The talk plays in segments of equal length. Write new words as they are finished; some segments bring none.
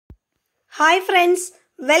Hi friends,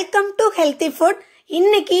 welcome to Healthy Food.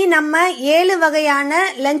 இன்னைக்கு நம்ம 7 வகையான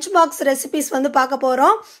லஞ்ச் பாக்ஸ் ரெசிபிஸ் வந்து பார்க்க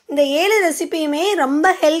போறோம். இந்த 7 ரெசிபியுமே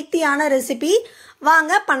ரொம்ப ஹெல்த்தியான ரெசிபி.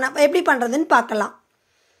 வாங்க எப்படி பண்றதுன்னு பார்க்கலாம்.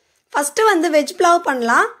 ஃபர்ஸ்ட் வந்து வெஜ் புலாவ்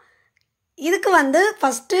பண்ணலாம். இதுக்கு வந்து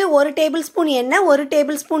ஃபர்ஸ்ட் 1 டேபிள்ஸ்பூன் எண்ணெய் 1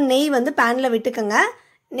 டேபிள்ஸ்பூன் நெய் வந்து பேன்ல விட்டுக்கங்க.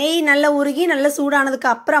 நெய் நல்லா உருகி நல்லா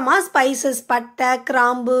சூடானதுக்கு அப்புறமா ஸ்பைசஸ் பட்டை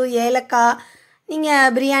கிராம்பு ஏலக்காய்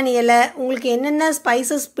நீங்கள் பிரியாணி இலை உங்களுக்கு என்னென்ன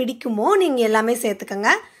ஸ்பைசஸ் பிடிக்குமோ நீங்கள் எல்லாமே சேர்த்துக்கங்க.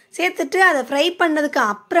 சேர்த்துட்டு அதை ஃப்ரை பண்ணதுக்கு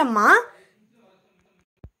அப்புறமா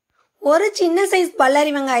ஒரு சின்ன சைஸ்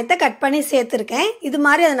பல்லாரி வெங்காயத்தை கட் பண்ணி சேர்த்துருக்கேன். இது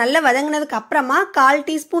மாதிரி அதை நல்லா வதங்கினதுக்கு அப்புறமா 1/4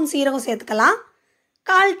 டீஸ்பூன் சீரகம் சேர்த்துக்கலாம்.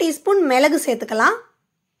 1/4 டீஸ்பூன் மிளகு சேர்த்துக்கலாம்.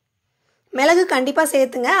 மிளகு கண்டிப்பாக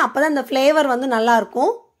சேர்த்துங்க, அப்போ தான் இந்த ஃப்ளேவர் வந்து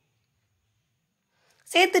நல்லாயிருக்கும்.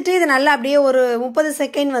 சேர்த்துட்டு இதை நல்லா அப்படியே ஒரு 30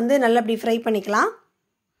 செகண்ட் வந்து நல்லா அப்படி ஃப்ரை பண்ணிக்கலாம்.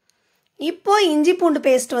 இப்போ இஞ்சி பூண்டு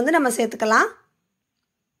பேஸ்ட் வந்து நம்ம சேர்த்துக்கலாம்.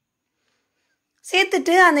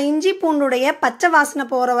 சேர்த்துட்டு அந்த இஞ்சி பூண்டுடைய பச்சை வாசனை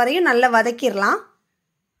போகிற வரையும் நல்லா வதக்கிடலாம்.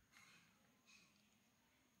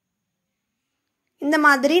 இந்த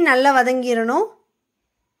மாதிரி நல்லா வதங்கிடணும்.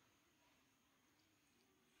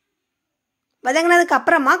 வதங்கினதுக்கு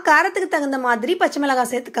அப்புறமா காரத்துக்கு தகுந்த மாதிரி பச்சை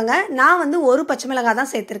மிளகாய் சேர்த்துக்கோங்க. நான் வந்து ஒரு பச்சை மிளகாய்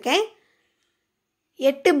தான் சேர்த்துருக்கேன்.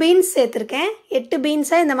 8 பீன்ஸ் சேர்த்துருக்கேன். 8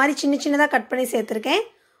 பீன்ஸை இந்த மாதிரி சின்ன சின்னதாக கட் பண்ணி சேர்த்துருக்கேன்.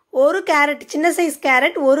 ஒரு கேரட் சின்ன சைஸ்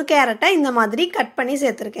கேரட் ஒரு கேரட்டை இந்த மாதிரி கட் பண்ணி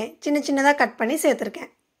சேர்த்துருக்கேன். சின்ன சின்னதாக கட் பண்ணி சேர்த்துருக்கேன்.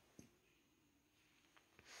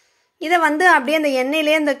 இதை வந்து அப்படியே அந்த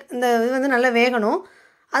எண்ணெயிலே இந்த இது வந்து நல்லா வேகணும்.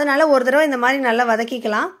 அதனால ஒரு தடவை இந்த மாதிரி நல்லா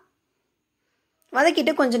வதக்கிக்கலாம்.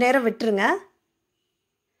 வதக்கிட்டு கொஞ்சம் நேரம் விட்டுருங்க.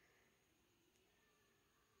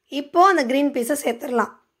 இப்போ அந்த க்ரீன் பீஸை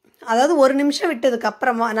சேர்த்துடலாம். அதாவது 1 நிமிஷம் விட்டதுக்கு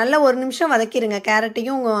அப்புறமா நல்லா 1 நிமிஷம் வதக்கிடுங்க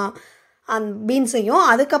கேரட்டையும் அந்த பீன்ஸையும்.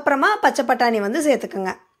 அதுக்கப்புறமா பச்சை பட்டாணி வந்து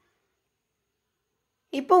சேர்த்துக்குங்க.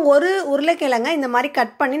 இப்போ ஒரு உருளைக்கிழங்க இந்த மாதிரி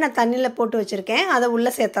கட் பண்ணி நான் தண்ணியில் போட்டு வச்சுருக்கேன். அதை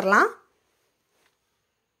உள்ளே சேர்த்துடலாம்.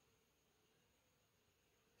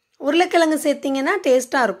 உருளைக்கிழங்கு சேர்த்திங்கன்னா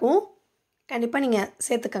டேஸ்ட்டாக இருக்கும். கண்டிப்பாக நீங்கள்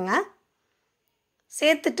சேர்த்துக்கங்க.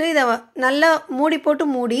 சேர்த்துட்டு இதை நல்லா மூடி போட்டு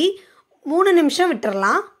மூடி 3 நிமிஷம்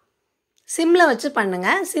விட்டுறலாம். சிம்மில் வச்சு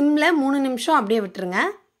பண்ணுங்கள். சிம்மில் 3 நிமிஷம் அப்படியே விட்டுருங்க.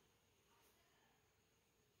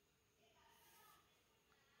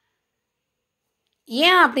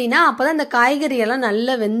 ஏன் அப்படின்னா அப்போ தான் இந்த காய்கறியெல்லாம்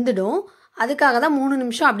நல்லா வெந்துடும். அதுக்காக தான் 3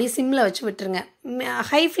 நிமிஷம் அப்படியே சிம்மில் வச்சு விட்டுருங்க.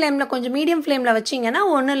 ஹை ஃப்ளேமில் கொஞ்சம் மீடியம் ஃப்ளேமில் வச்சிங்கன்னா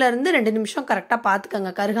 1லேருந்து 2 நிமிஷம் கரெக்டாக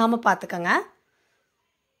பார்த்துக்கங்க, கருகாமல் பார்த்துக்கங்க.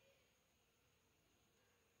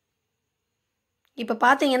 இப்போ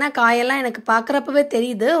பார்த்தீங்கன்னா காயெல்லாம் எனக்கு பார்க்குறப்பவே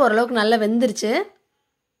தெரியுது ஓரளவுக்கு நல்லா வெந்துருச்சு.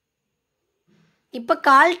 இப்போ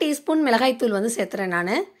 1/4 டீஸ்பூன் மிளகாய்த்தூள் வந்து சேர்த்துறேன்.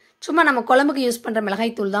 நான் சும்மா நம்ம குழம்புக்கு யூஸ் பண்ணுற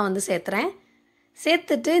மிளகாய்த்தூள் தான் வந்து சேர்த்துறேன்.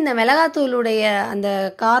 சேர்த்துட்டு இந்த மிளகாத்தூளுடைய அந்த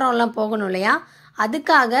காரம்லாம் போகணும் இல்லையா,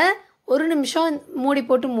 அதுக்காக 1 நிமிஷம் மூடி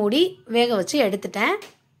போட்டு மூடி வேக வச்சு எடுத்துட்டேன்.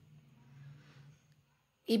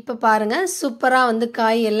 இப்போ பாருங்கள் சூப்பராக வந்து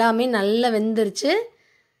காய் எல்லாமே நல்லா வெந்துருச்சு.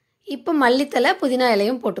 இப்போ மல்லித்தலை புதினா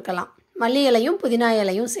இலையும் போட்டுக்கலாம். மல்லி இலையும் புதினா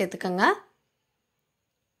இலையும் சேர்த்துக்கங்க.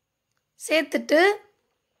 சேர்த்துட்டு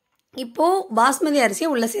இப்போது பாஸ்மதி அரிசியை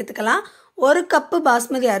உள்ளே சேர்த்துக்கலாம். 1 கப்பு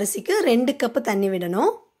பாஸ்மதி அரிசிக்கு 2 கப்பு தண்ணி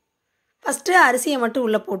விடணும். ஃபஸ்ட்டு அரிசியை மட்டும்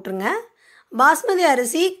உள்ளே போட்டுருங்க. பாஸ்மதி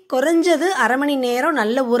அரிசி குறைஞ்சது அரை மணி நேரம்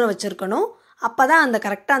நல்லா ஊற வச்சுருக்கணும். அப்போ தான் அந்த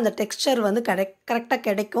கரெக்டாக அந்த டெக்ஸ்சர் வந்து கரெக்டாக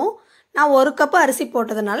கிடைக்கும். நான் 1 கப்பு அரிசி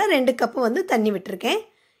போட்டதுனால 2 கப்பு வந்து தண்ணி விட்டுருக்கேன்.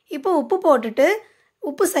 இப்போ உப்பு போட்டுட்டு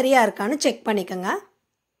உப்பு சரியாக இருக்கான்னு செக் பண்ணிக்கோங்க.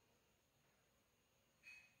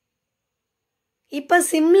 இப்போ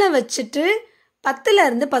சிம்மில் வச்சுட்டு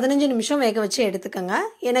 10லேருந்து 15 நிமிஷம் வேக வச்சு எடுத்துக்கோங்க.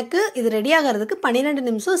 எனக்கு இது ரெடி ஆகிறதுக்கு 12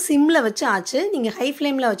 நிமிஷம் சிம்மில் வச்சு ஆச்சு. நீங்கள் ஹை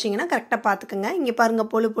ஃப்ளேமில் வச்சிங்கன்னா கரெக்டாக பார்த்துக்கோங்க. இங்கே பாருங்கள்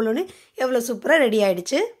பொழு பொழுன்னு எவ்வளோ சூப்பராக ரெடி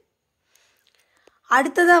ஆகிடுச்சு.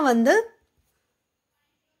 அடுத்ததாக வந்து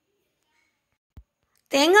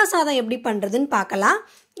தேங்காய் சாதம் எப்படி பண்ணுறதுன்னு பார்க்கலாம்.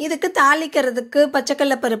 இதுக்கு தாளிக்கிறதுக்கு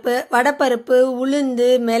பச்சைக்கடலை பருப்பு வடைப்பருப்பு உளுந்து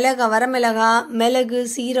வரமிளகா மிளகு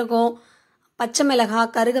சீரகம் பச்சை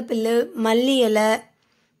மிளகாய் கருகப்பில்லு மல்லி இலை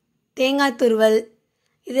தேங்காய் துருவல்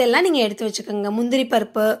இதெல்லாம் நீங்கள் எடுத்து வச்சுக்கோங்க. முந்திரி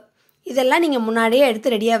பருப்பு இதெல்லாம் நீங்கள் முன்னாடியே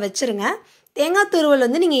எடுத்து ரெடியாக வச்சுருங்க. தேங்காய் துருவல்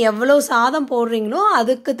வந்து நீங்கள் எவ்வளோ சாதம் போடுறீங்களோ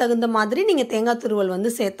அதுக்கு தகுந்த மாதிரி நீங்கள் தேங்காய் துருவல்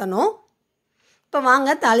வந்து சேர்த்தணும். இப்போ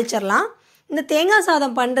வாங்க தாளிச்சிடலாம். இந்த தேங்காய்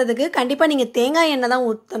சாதம் பண்ணுறதுக்கு கண்டிப்பாக நீங்கள் தேங்காய் எண்ணெய் தான்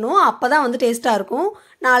ஊற்றணும். அப்போ தான் வந்து டேஸ்ட்டாக இருக்கும்.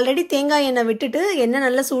 நான் ஆல்ரெடி தேங்காய் எண்ணெய் விட்டுட்டு எண்ணெய்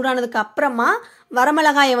நல்லா சூடானதுக்கு அப்புறமா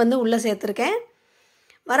வரமிளகாயை வந்து உள்ளே சேர்த்துருக்கேன்.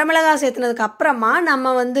 வரமிளகாய் சேர்த்துனதுக்கு அப்புறமா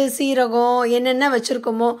நம்ம வந்து சீரகம் என்னென்ன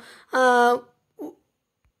வச்சுருக்கோமோ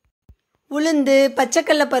உளுந்து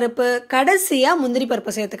பச்சைக்கடலை பருப்பு கடைசியாக முந்திரி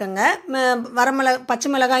பருப்பு சேர்த்துக்கோங்க. பச்சை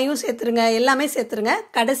மிளகாயும் சேர்த்துருங்க, எல்லாமே சேர்த்துருங்க.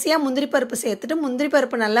 கடைசியாக முந்திரி பருப்பு சேர்த்துட்டு முந்திரி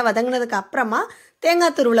பருப்பு நல்லா வதங்கினதுக்கு அப்புறமா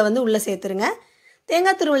தேங்காய் துருவலை வந்து உள்ளே சேர்த்துருங்க.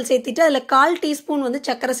 தேங்காய் துருவல் சேர்த்திட்டு அதில் 1/4 டீஸ்பூன் வந்து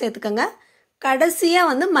சர்க்கரை சேர்த்துக்கோங்க. கடைசியாக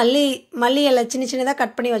வந்து மல்லி இலை சின்ன சின்னதாக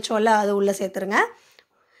கட் பண்ணி வச்சோம்ல அது உள்ளே சேர்த்துருங்க.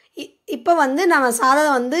 இப்போ வந்து நான்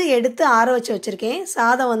சாதம் வந்து எடுத்து ஆற வச்சுருக்கேன்.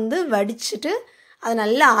 சாதம் வந்து வடிச்சிட்டு அதை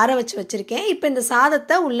நல்லா ஆற வச்சுருக்கேன். இப்போ இந்த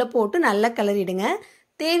சாதத்தை உள்ளே போட்டு நல்லா கிளறிடுங்க.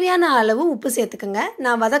 தேவையான அளவு உப்பு சேர்த்துக்கோங்க.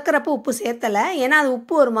 நான் வதக்கிறப்போ உப்பு சேர்த்தலை, ஏன்னா அது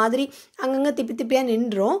உப்பு ஒரு மாதிரி அங்கங்கே திப்பி திப்பியாக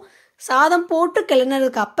நின்றும். சாதம் போட்டு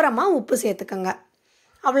கிளறினதுக்கு அப்புறமா உப்பு சேர்த்துக்கோங்க.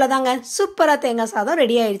 அவ்வளோதாங்க, சூப்பராக தேங்காய் சாதம்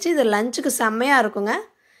ரெடி ஆகிடுச்சு. இது லஞ்சுக்கு செம்மையாக இருக்குங்க.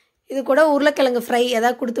 இது கூட உருளைக்கிழங்கு ஃப்ரை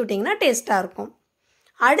எதாவது கொடுத்து விட்டிங்கன்னா டேஸ்ட்டாக இருக்கும்.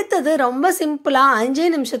 அடுத்தது ரொம்ப சிம்பிளாக 5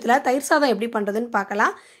 நிமிஷத்தில் தயிர் சாதம் எப்படி பண்ணுறதுன்னு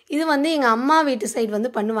பார்க்கலாம். இது வந்து எங்கள் அம்மா வீட்டு சைடு வந்து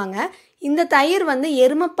பண்ணுவாங்க. இந்த தயிர் வந்து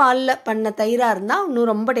எருமைப்பாலில் பண்ண தயிராக இருந்தால் இன்னும்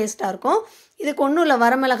ரொம்ப டேஸ்ட்டாக இருக்கும். இதுக்கு ஒன்றும் இல்லை,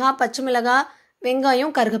 வரமிளகாய், பச்சை மிளகாய்,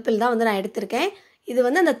 வெங்காயம், கருகப்பில் தான் வந்து நான் எடுத்திருக்கேன். இது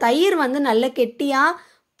வந்து அந்த தயிர் வந்து நல்ல கெட்டியாக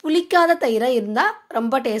புளிக்காத தயிராக இருந்தால்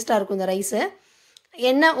ரொம்ப டேஸ்ட்டாக இருக்கும் இந்த ரைஸு.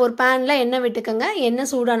 எண்ணெய் ஒரு பேனில் எண்ணெய் விட்டுக்கோங்க. எண்ணெய்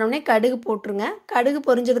சூடானோடனே கடுகு போட்டுருங்க. கடுகு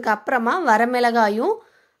பொரிஞ்சதுக்கு அப்புறமா வரமிளகாயும்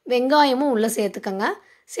வெங்காயமும் உள்ளே சேர்த்துக்கோங்க.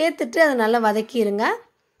 சேர்த்துட்டு அதை நல்லா வதக்கிடுங்க.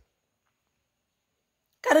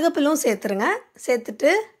 கருகப்பிலும் சேர்த்துருங்க.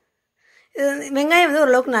 சேர்த்துட்டு வெங்காயம் வந்து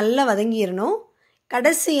ஓரளவுக்கு நல்லா வதங்கிடணும்.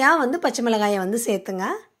 கடைசியாக வந்து பச்சை மிளகாயை வந்து சேர்த்துங்க.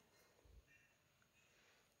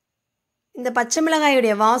 இந்த பச்சை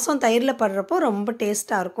மிளகாயுடைய வாசம் தயிரில் படுறப்போ ரொம்ப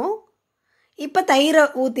டேஸ்ட்டாக இருக்கும். இப்போ தயிரை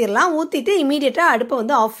ஊற்றிடலாம். ஊற்றிட்டு இமீடியட்டாக அடுப்பை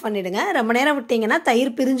வந்து ஆஃப் பண்ணிவிடுங்க. ரொம்ப நேரம் விட்டிங்கன்னா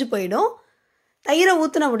தயிர் பிரிஞ்சு போயிடும். தயிரை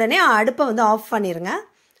ஊற்றின உடனே அடுப்பை வந்து ஆஃப் பண்ணிடுங்க.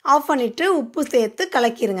 ஆஃப் பண்ணிவிட்டு உப்பு சேர்த்து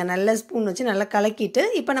கலக்கிடுங்க. நல்ல ஸ்பூன் வச்சு நல்லா கலக்கிட்டு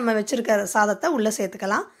இப்போ நம்ம வச்சுருக்க சாதத்தை உள்ளே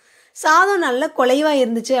சேர்த்துக்கலாம். சாதம் நல்லா குலைவாக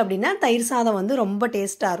இருந்துச்சு அப்படின்னா தயிர் சாதம் வந்து ரொம்ப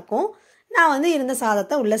டேஸ்ட்டாக இருக்கும். நான் வந்து இருந்த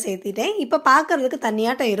சாதத்தை உள்ளே சேர்த்திட்டேன். இப்போ பார்க்குறதுக்கு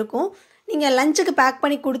தண்ணியாட்டம் இருக்கும். நீங்கள் லஞ்சுக்கு பேக்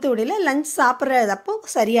பண்ணி கொடுத்து விடல, லஞ்ச் சாப்பிட்றதப்போ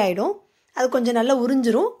சரியாயிடும். அது கொஞ்சம் நல்லா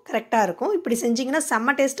உறிஞ்சிரும், கரெக்டாக இருக்கும். இப்படி செஞ்சிங்கன்னா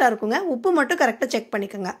செம்ம டேஸ்ட்டாக இருக்குங்க. உப்பு மட்டும் கரெக்டாக செக்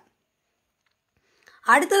பண்ணிக்கோங்க.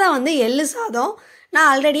 அடுத்ததாக வந்து எள்ளு சாதம். நான்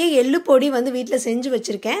ஆல்ரெடியே எள்ளு பொடி வந்து வீட்டில் செஞ்சு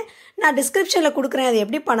வச்சுருக்கேன். நான் டிஸ்கிரிப்ஷனில் கொடுக்குறேன் அது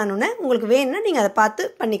எப்படி பண்ணணுன்னு. உங்களுக்கு வேணும்னா நீங்கள் அதை பார்த்து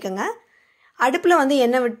பண்ணிக்கோங்க. அடுப்பில் வந்து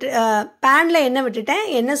பேனில் எண்ணெய் விட்டுட்டேன்.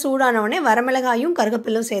 எண்ணெய் சூடானவுடனே வரமிளகாயும்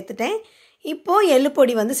கருகப்பில்லும் சேர்த்துட்டேன். இப்போது எள்ளு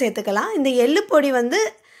பொடி வந்து சேர்த்துக்கலாம். இந்த எள்ளு பொடி வந்து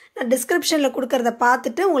நான் டிஸ்கிரிப்ஷனில் கொடுக்குறத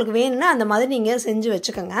பார்த்துட்டு உங்களுக்கு வேணும்னா அந்த மாதிரி நீங்கள் செஞ்சு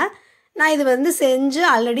வச்சுக்கோங்க. நான் இது வந்து செஞ்சு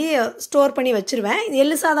ஆல்ரெடி ஸ்டோர் பண்ணி வச்சுருவேன்.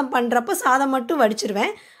 எள்ளு சாதம் பண்ணுறப்போ சாதம் மட்டும்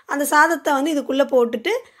வடிச்சிருவேன். அந்த சாதத்தை வந்து இதுக்குள்ளே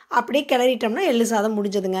போட்டுட்டு அப்படியே கிளறிட்டோம்னா எள்ளு சாதம்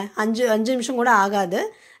முடிஞ்சதுங்க. 5 நிமிஷம் கூட ஆகாது.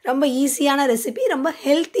 ரொம்ப ஈஸியான ரெசிபி, ரொம்ப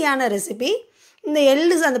ஹெல்த்தியான ரெசிபி. இந்த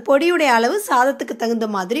எள்ளு அந்த பொடியுடைய அளவு சாதத்துக்கு தகுந்த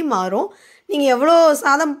மாதிரி மாறும். நீங்கள் எவ்வளோ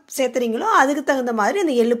சாதம் சேர்த்துறீங்களோ அதுக்கு தகுந்த மாதிரி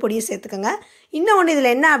அந்த எள்ளு பொடியை சேர்த்துக்கோங்க. இன்னொன்று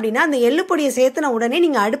இதில் என்ன அப்படின்னா, அந்த எள்ளு பொடியை சேர்த்துன உடனே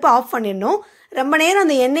நீங்கள் அடுப்பை ஆஃப் பண்ணிடணும். ரொம்ப நேரம்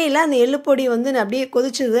அந்த எண்ணெயில் அந்த எள்ளு பொடி வந்து அப்படியே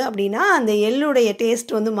கொதிச்சுது அப்படின்னா அந்த எள்ளுடைய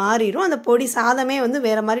டேஸ்ட் வந்து மாறிடும். அந்த பொடி சாதமே வந்து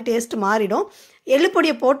வேறு மாதிரி டேஸ்ட் மாறிடும். எள்ளு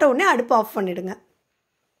பொடியை போட்ட உடனே அடுப்பை ஆஃப் பண்ணிவிடுங்க.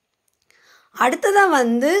 அடுத்ததாக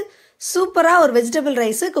வந்து சூப்பராக ஒரு வெஜிடபிள்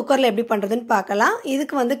ரைஸு குக்கரில் எப்படி பண்ணுறதுன்னு பார்க்கலாம்.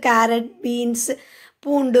 இதுக்கு வந்து கேரட், பீன்ஸ்,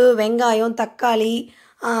 பூண்டு, வெங்காயம், தக்காளி,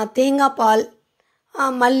 தேங்காய் பால்,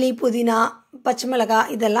 மல்லி, புதினா, பச்சை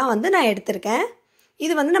மிளகாய் இதெல்லாம் வந்து நான் எடுத்திருக்கேன்.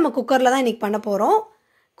 இது வந்து நம்ம குக்கரில் தான் இன்றைக்கி பண்ண போகிறோம்.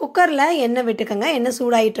 குக்கரில் எண்ணெய் விட்டுக்கோங்க. எண்ணெய்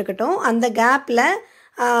சூடாகிட்டு இருக்கட்டும். அந்த கேப்பில்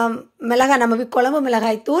மிளகாய், நம்ம குழம்பு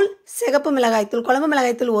மிளகாய்த்தூள், சிகப்பு மிளகாய்த்தூள், குழம்பு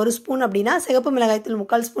மிளகாய்த்தூள் 1 ஸ்பூன் அப்படின்னா சிகப்பு மிளகாய்த்தூள்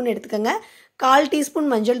 3/4 ஸ்பூன் எடுத்துக்கோங்க. 1/4 டீஸ்பூன்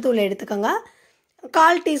மஞ்சள் தூள் எடுத்துக்கோங்க.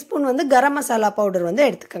 1/4 டீஸ்பூன் வந்து கரம் மசாலா பவுடர் வந்து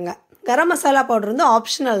எடுத்துக்கோங்க. கரம் மசாலா பவுடர் வந்து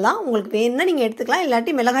ஆப்ஷனல் தான், உங்களுக்கு வேணும்னா நீங்கள் எடுத்துக்கலாம்.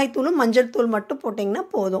 இல்லாட்டி மிளகாய்த்தூளும் மஞ்சள் தூள் மட்டும் போட்டிங்கன்னா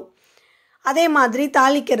போதும். அதே மாதிரி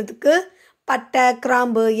தாளிக்கிறதுக்கு பட்டை,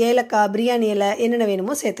 கிராம்பு, ஏலக்காய், பிரியாணி இலை என்னென்ன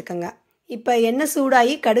வேணுமோ சேர்த்துக்கோங்க. இப்போ எண்ணெய்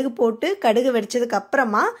சூடாகி கடுகு போட்டு கடுகு வெடிச்சதுக்கு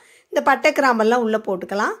அப்புறமா இந்த பட்டை கிராம்பெல்லாம் உள்ளே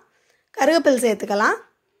போட்டுக்கலாம். கருவேப்பிலை சேர்த்துக்கலாம்.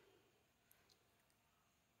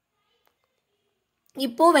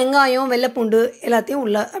 இப்போது வெங்காயம், வெள்ளைப்பூண்டு எல்லாத்தையும்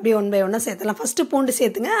உள்ளே அப்படியே 1 by 1 சேர்த்துலாம். ஃபஸ்ட்டு பூண்டு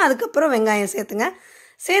சேர்த்துங்க, அதுக்கப்புறம் வெங்காயம் சேர்த்துங்க.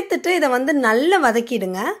 சேர்த்துட்டு இதை வந்து நல்லா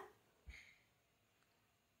வதக்கிடுங்க.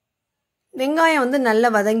 வெங்காயம் வந்து நல்லா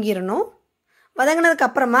வதங்கிடணும். வதங்கினதுக்கு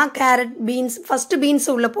அப்புறமா கேரட், பீன்ஸ், ஃபஸ்ட்டு பீன்ஸ்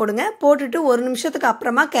உள்ளே போடுங்க. போட்டுட்டு 1 நிமிஷத்துக்கு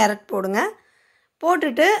அப்புறமா கேரட் போடுங்க.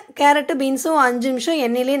 போட்டுட்டு கேரட்டு பீன்ஸும் 5 நிமிஷம்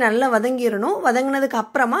எண்ணெயிலே நல்லா வதங்கிடணும். வதங்கினதுக்கு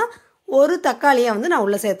அப்புறமா ஒரு தக்காளியை வந்து நான்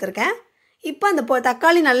உள்ளே சேர்த்துருக்கேன். இப்போ அந்த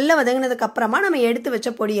தக்காளி நல்லா வதங்கினதுக்கு அப்புறமா நம்ம எடுத்து வச்ச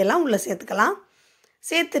பொடியெல்லாம் உள்ளே சேர்த்துக்கலாம்.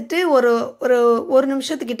 சேர்த்துட்டு ஒரு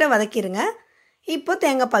நிமிஷத்துக்கிட்ட வதக்கிடுங்க. இப்போ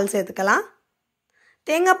தேங்காய் பால் சேர்த்துக்கலாம்.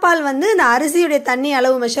 தேங்காய் பால் வந்து இந்த அரிசியுடைய தண்ணி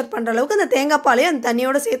அளவு மெஷர் பண்ணுற அளவுக்கு அந்த தேங்காய் பாலையும் அந்த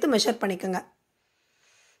தண்ணியோடு சேர்த்து மெஷர் பண்ணிக்கோங்க.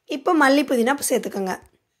 இப்போ மல்லி, புதினா சேர்த்துக்கோங்க.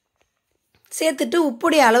 சேர்த்துட்டு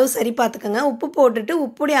உப்புடைய அளவு சரி பார்த்துக்கோங்க. உப்பு போட்டுட்டு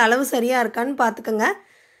உப்புடைய அளவு சரியாக இருக்கான்னு பார்த்துக்கோங்க.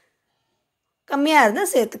 கம்மியாக இருந்தால்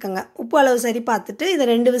சேர்த்துக்கோங்க. உப்பு அளவு சரி பார்த்துட்டு இதை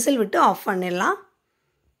 2 விசில் விட்டு ஆஃப் பண்ணிடலாம்.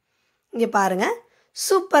 இங்கே பாருங்கள்,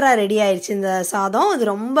 சூப்பராக ரெடி ஆயிடுச்சு இந்த சாதம். இது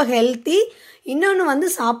ரொம்ப ஹெல்த்தி. இன்னொன்று வந்து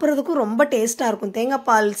சாப்பிட்றதுக்கும் ரொம்ப டேஸ்ட்டாக இருக்கும். தேங்காய்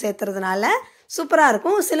பால் சேர்த்துறதுனால சூப்பராக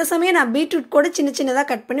இருக்கும். சில சமயம் நான் பீட்ரூட் கூட சின்ன சின்னதாக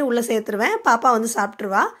கட் பண்ணி உள்ளே சேர்த்துருவேன். பாப்பா வந்து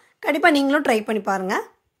சாப்பிட்ருவா. கண்டிப்பாக நீங்களும் ட்ரை பண்ணி பாருங்கள்.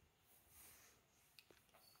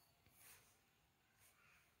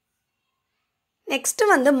 நெக்ஸ்ட்டு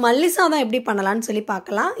வந்து மல்லி சாதம் எப்படி பண்ணலான்னு சொல்லி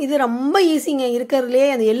பார்க்கலாம். இது ரொம்ப ஈஸிங்க. இருக்கிறதுலே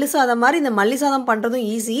அந்த எள்ளு சாதம் மாதிரி இந்த மல்லி சாதம் பண்ணுறதும்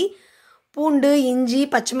ஈஸி. பூண்டு, இஞ்சி,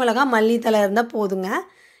 பச்சை மிளகாய், மல்லித்தலை இருந்தால் போதுங்க.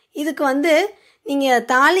 இதுக்கு வந்து நீங்கள்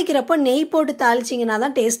தாளிக்கிறப்போ நெய் போட்டு தாளிச்சிங்கன்னா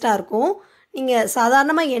தான் டேஸ்ட்டாக இருக்கும். நீங்கள்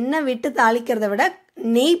சாதாரணமாக எண்ணெய் விட்டு தாளிக்கிறத விட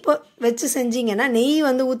நெய் வச்சு செஞ்சிங்கன்னா, நெய்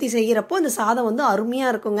வந்து ஊற்றி செய்கிறப்போ இந்த சாதம் வந்து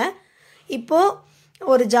அருமையாக இருக்குங்க. இப்போது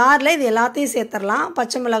ஒரு ஜாரில் இது எல்லாத்தையும் சேர்த்துடலாம்.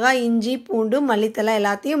 பச்சை மிளகாய், இஞ்சி, பூண்டு, மல்லித்தலை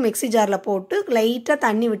எல்லாத்தையும் மிக்ஸி ஜாரில் போட்டு லைட்டாக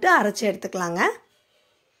தண்ணி விட்டு அரைச்சி எடுத்துக்கலாங்க.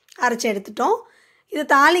 அரைச்சி எடுத்துட்டோம். இது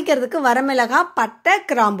தாளிக்கிறதுக்கு வரமிளகாய், பட்டை,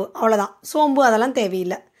 கிராம்பு அவ்வளோதான். சோம்பு அதெல்லாம்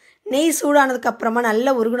தேவையில்லை. நெய் சூடானதுக்கப்புறமா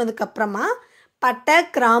நல்லா உருகுனதுக்கப்புறமா பட்டை,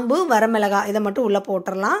 கிராம்பு, வரமிளகாய் இதை மட்டும் உள்ளே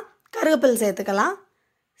போட்டுடலாம். கருவேப்பிலை சேர்த்துக்கலாம்.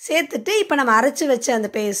 சேர்த்துட்டு இப்போ நம்ம அரைச்சி வச்ச அந்த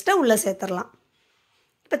பேஸ்ட்டை உள்ளே சேர்த்துடலாம்.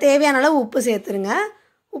 இப்போ தேவையான அளவு உப்பு சேர்த்துருங்க.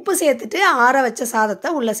 உப்பு சேர்த்துட்டு ஆற வச்ச சாதத்தை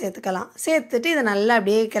உள்ளே சேர்த்துக்கலாம். சேர்த்துட்டு இதை நல்லா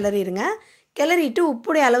அப்படியே கிளறிடுங்க. கிளறிட்டு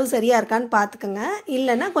உப்புடைய அளவு சரியாக இருக்கான்னு பார்த்துக்கோங்க.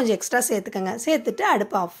 இல்லைன்னா கொஞ்சம் எக்ஸ்ட்ரா சேர்த்துக்கோங்க. சேர்த்துட்டு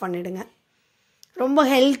அடுப்பை ஆஃப் பண்ணிவிடுங்க. ரொம்ப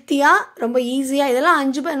ஹெல்த்தியாக, ரொம்ப ஈஸியாக, இதெல்லாம்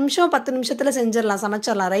 5 நிமிஷம் 10 நிமிஷத்தில் செஞ்சிடலாம்,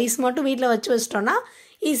 சமைச்சிடலாம். ரைஸ் மட்டும் வீட்டில் வச்சிட்டோன்னா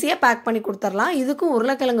ஈஸியாக பேக் பண்ணி கொடுத்துடலாம். இதுக்கும்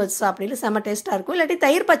உருளைக்கிழங்கு வச்சு சாப்பிட்டீங்க செம்ம டேஸ்ட்டாக இருக்கும். இல்லாட்டி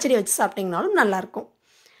தயிர் பச்சடி வச்சு சாப்பிட்டிங்கனாலும் நல்லாயிருக்கும்.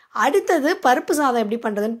 அடுத்தது பருப்பு சாதம் எப்படி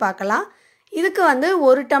பண்ணுறதுன்னு பார்க்கலாம். இதுக்கு வந்து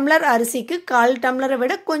 1 டம்ளர் அரிசிக்கு 1/4 டம்ளரை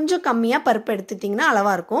விட கொஞ்சம் கம்மியாக பருப்பு எடுத்துட்டிங்கன்னா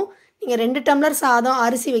அளவாக இருக்கும். நீங்கள் 2 டம்ளர் சாதம்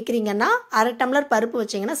அரிசி வைக்கிறீங்கன்னா 1/2 டம்ளர் பருப்பு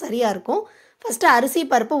வச்சிங்கன்னா சரியாக இருக்கும். ஃபஸ்ட்டு அரிசி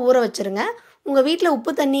பருப்பு ஊற வச்சுருங்க. உங்கள் வீட்டில்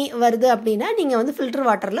உப்பு தண்ணி வருது அப்படின்னா நீங்கள் வந்து ஃபில்டர்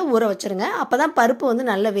வாட்டரில் ஊற வச்சுருங்க. அப்போ தான் பருப்பு வந்து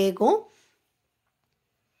நல்லா வேகும்.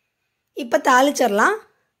 இப்போ தாளிச்சிடலாம்.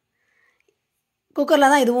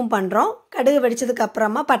 குக்கரில் தான் இதுவும் பண்ணுறோம். கடுகு வெடிச்சதுக்கு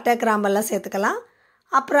அப்புறமா பட்டை, கிராம்பெல்லாம் சேர்த்துக்கலாம்.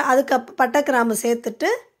 அப்புறம் பட்டை, கிராம்பு சேர்த்துட்டு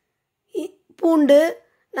பூண்டு,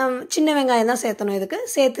 சின்ன வெங்காயம் தான் சேர்த்தணும் இதுக்கு.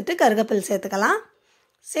 சேர்த்துட்டு கருவேப்பிலை சேர்த்துக்கலாம்.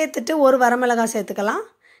 சேர்த்துட்டு ஒரு வரமிளகாய் சேர்த்துக்கலாம்.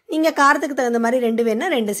 நீங்கள் காரத்துக்கு தகுந்த மாதிரி 2 வேணுன்னா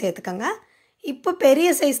 2 சேர்த்துக்கோங்க. இப்போ பெரிய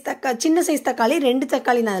சைஸ் சின்ன சைஸ் தக்காளி 2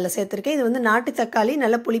 தக்காளி நான் அதில் சேர்த்துருக்கேன். இது வந்து நாட்டு தக்காளி,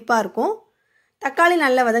 நல்ல புளிப்பாக இருக்கும். தக்காளி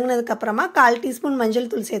நல்லா வதங்கினதுக்கப்புறமா 1/4 டீஸ்பூன்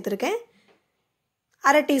மஞ்சள் தூள் சேர்த்துருக்கேன்.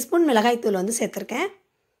 1/2 டீஸ்பூன் மிளகாய் தூள் வந்து சேர்த்துருக்கேன்.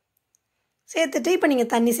 சேர்த்துட்டு இப்போ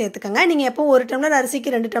நீங்கள் தண்ணி சேர்த்துக்கோங்க. நீங்கள் எப்போ 1 டம்ளர் அரிசிக்கு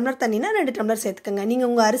 2 டம்ளர் தண்ணினா 2 டம்ளர் சேர்த்துக்கோங்க. நீங்கள்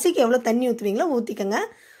உங்கள் அரிசிக்கு எவ்வளோ தண்ணி ஊற்றுவீங்களோ ஊற்றிக்கோங்க.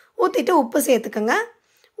 ஊற்றிட்டு உப்பு சேர்த்துக்கோங்க.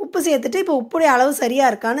 உப்பு சேர்த்துட்டு இப்போ உப்புடைய அளவு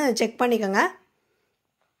சரியாக இருக்கான்னு செக் பண்ணிக்கோங்க.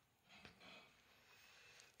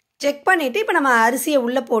 செக் பண்ணிவிட்டு இப்போ நம்ம அரிசியை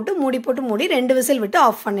உள்ளே போட்டு மூடி 2 விசில் விட்டு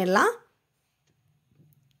ஆஃப் பண்ணிடலாம்.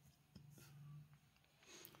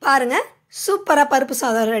 பாருங்கள், சூப்பராக பருப்பு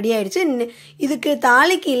சாதம் ரெடி ஆகிடுச்சு. இதுக்கு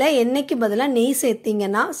தாளிக்கையில் எண்ணெய்க்கு பதிலாக நெய்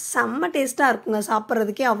சேர்த்திங்கன்னா செம்ம டேஸ்ட்டாக இருக்குங்க.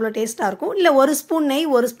 சாப்பிட்றதுக்கே அவ்வளோ டேஸ்ட்டாக இருக்கும். இல்லை 1 ஸ்பூன்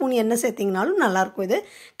நெய் 1 ஸ்பூன் எண்ணெய் சேர்த்திங்கனாலும் நல்லாயிருக்கும். இது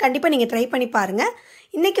கண்டிப்பாக நீங்கள் ட்ரை பண்ணி பாருங்கள்.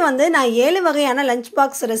 இன்றைக்கி வந்து நான் 7 வகையான லஞ்ச்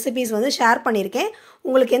பாக்ஸ் ரெசிபீஸ் வந்து ஷேர் பண்ணியிருக்கேன்.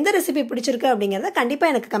 உங்களுக்கு எந்த ரெசிபி பிடிச்சிருக்கு அப்படிங்கிறத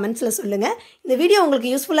கண்டிப்பாக எனக்கு கமெண்ட்ஸில் சொல்லுங்கள். இந்த வீடியோ உங்களுக்கு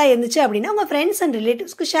யூஸ்ஃபுல்லாக இருந்துச்சு அப்படின்னா உங்கள் ஃப்ரெண்ட்ஸ் அண்ட்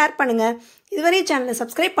ரிலேட்டிவ்ஸ்க்கு ஷேர் பண்ணுங்கள். இதுவரை சேனலை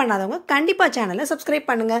சப்ஸ்கிரைப் பண்ணாதவங்க கண்டிப்பாக சேனலை சப்ஸ்கிரைப்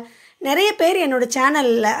பண்ணுங்கள். நிறைய பேர் என்னோடய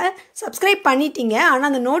சேனலில் சப்ஸ்கிரைப் பண்ணிட்டீங்க, ஆனால்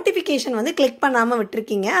அந்த நோட்டிஃபிகேஷன் வந்து கிளிக் பண்ணாமல்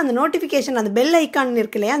விட்டுருக்கீங்க. அந்த நோட்டிஃபிகேஷன், அந்த பெல் ஐக்கான்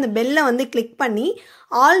இருக்கு இல்லையா, அந்த பெல்லை வந்து கிளிக் பண்ணி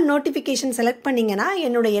ஆல் நோட்டிஃபிகேஷன் செலக்ட் பண்ணிங்கன்னா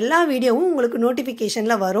என்னோடய எல்லா வீடியோவும் உங்களுக்கு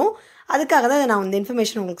நோட்டிஃபிகேஷனில் வரும். அதுக்காக தான் நான் இந்த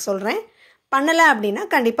இன்ஃபர்மேஷன் உங்களுக்கு சொல்கிறேன். பண்ணலை அப்படின்னா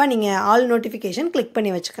கண்டிப்பாக நீங்கள் ஆல் நோட்டிஃபிகேஷன் கிளிக் பண்ணி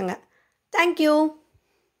வச்சுக்கோங்க. தேங்க்யூ.